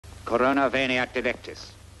Corona veniat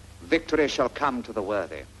dilectis. Victory shall come to the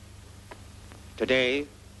worthy. Today,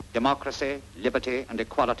 democracy, liberty, and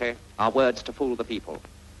equality are words to fool the people.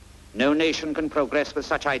 No nation can progress with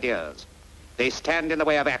such ideas. They stand in the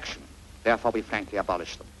way of action. Therefore, we frankly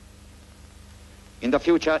abolish them. In the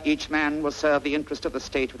future, each man will serve the interest of the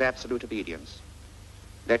state with absolute obedience.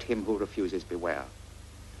 Let him who refuses beware.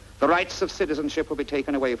 The rights of citizenship will be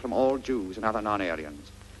taken away from all Jews and other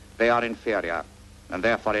non-Aryans. They are inferior and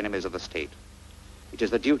therefore enemies of the state. It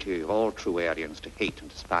is the duty of all true Aryans to hate and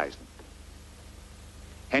despise them.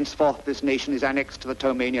 Henceforth, this nation is annexed to the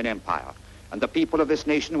Tomanian Empire, and the people of this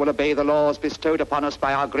nation will obey the laws bestowed upon us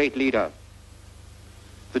by our great leader,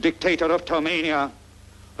 the dictator of Tomania,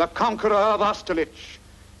 the conqueror of Austerlitz,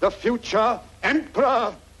 the future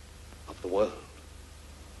emperor of the world.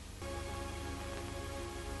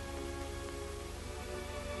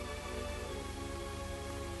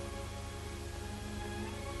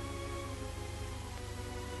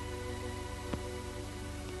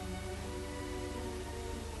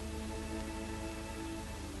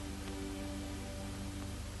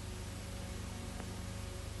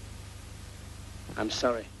 I'm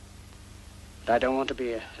sorry, but I don't want to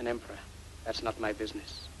be an emperor. That's not my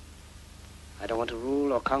business. I don't want to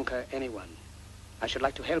rule or conquer anyone. I should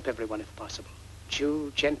like to help everyone if possible.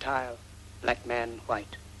 Jew, Gentile, black man,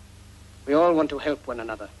 white. We all want to help one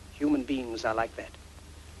another. Human beings are like that.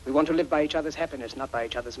 We want to live by each other's happiness, not by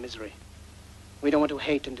each other's misery. We don't want to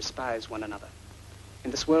hate and despise one another.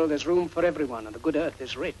 In this world, there's room for everyone, and the good earth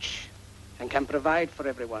is rich and can provide for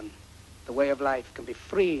everyone. The way of life can be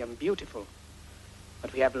free and beautiful.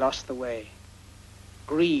 But we have lost the way.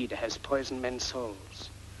 Greed has poisoned men's souls,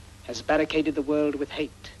 has barricaded the world with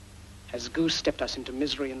hate, has goose-stepped us into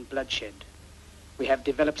misery and bloodshed. We have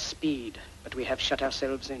developed speed, but we have shut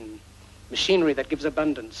ourselves in. Machinery that gives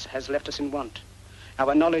abundance has left us in want.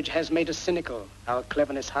 Our knowledge has made us cynical, our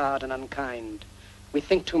cleverness hard and unkind. We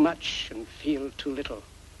think too much and feel too little.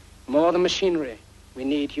 More than machinery, we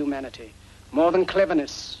need humanity. More than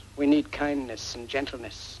cleverness, we need kindness and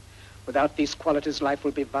gentleness. Without these qualities, life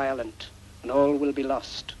will be violent, and all will be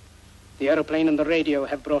lost. The aeroplane and the radio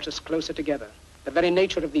have brought us closer together. The very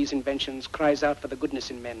nature of these inventions cries out for the goodness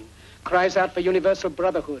in men, cries out for universal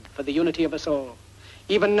brotherhood, for the unity of us all.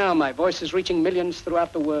 Even now, my voice is reaching millions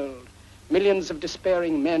throughout the world, millions of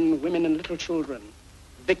despairing men, women, and little children,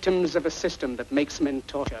 victims of a system that makes men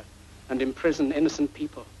torture and imprison innocent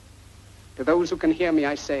people. To those who can hear me,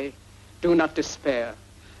 I say, do not despair.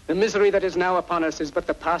 The misery that is now upon us is but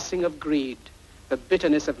the passing of greed, the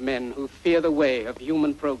bitterness of men who fear the way of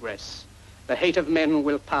human progress. The hate of men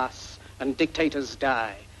will pass, and dictators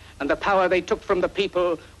die, and the power they took from the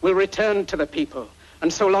people will return to the people.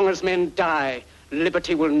 And so long as men die,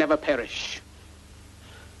 liberty will never perish.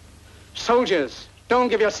 Soldiers, don't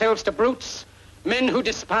give yourselves to brutes, men who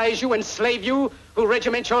despise you, enslave you, who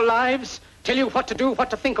regiment your lives, tell you what to do, what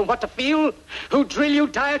to think, and what to feel, who drill you,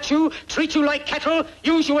 diet you, treat you like cattle,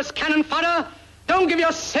 use you as cannon fodder. Don't give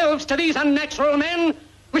yourselves to these unnatural men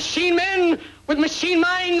with machine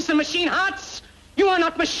minds and machine hearts. You are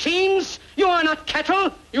not machines. You are not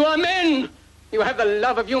cattle. You are men. You have the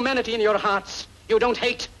love of humanity in your hearts. You don't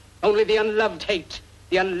hate. Only the unloved hate.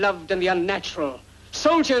 The unloved and the unnatural.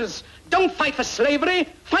 Soldiers, don't fight for slavery.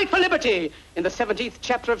 Fight for liberty. In the 17th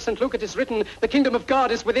chapter of St. Luke it is written, the kingdom of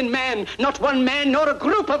God is within man, not one man nor a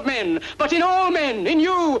group of men, but in all men, in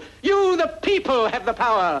you. You, the people, have the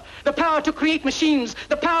power to create machines,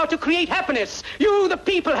 the power to create happiness. You, the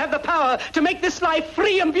people, have the power to make this life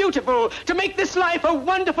free and beautiful, to make this life a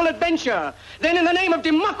wonderful adventure. Then in the name of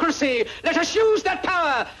democracy, let us use that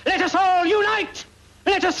power. Let us all unite.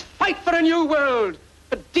 Let us fight for a new world,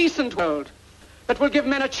 a decent world, that will give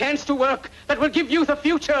men a chance to work, that will give youth a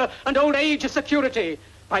future and old age a security.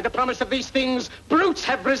 By the promise of these things, brutes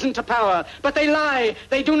have risen to power, but they lie.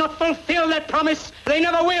 They do not fulfill that promise. They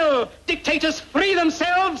never will. Dictators free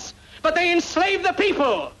themselves, but they enslave the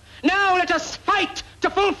people. Now let us fight to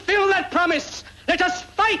fulfill that promise. Let us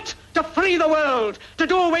fight to free the world, to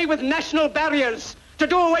do away with national barriers, to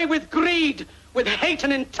do away with greed, with hate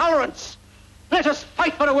and intolerance. Let us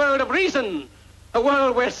fight for a world of reason, a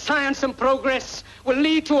world where science and progress will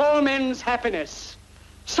lead to all men's happiness.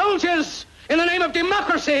 Soldiers, in the name of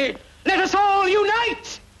democracy, let us all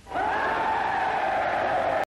unite!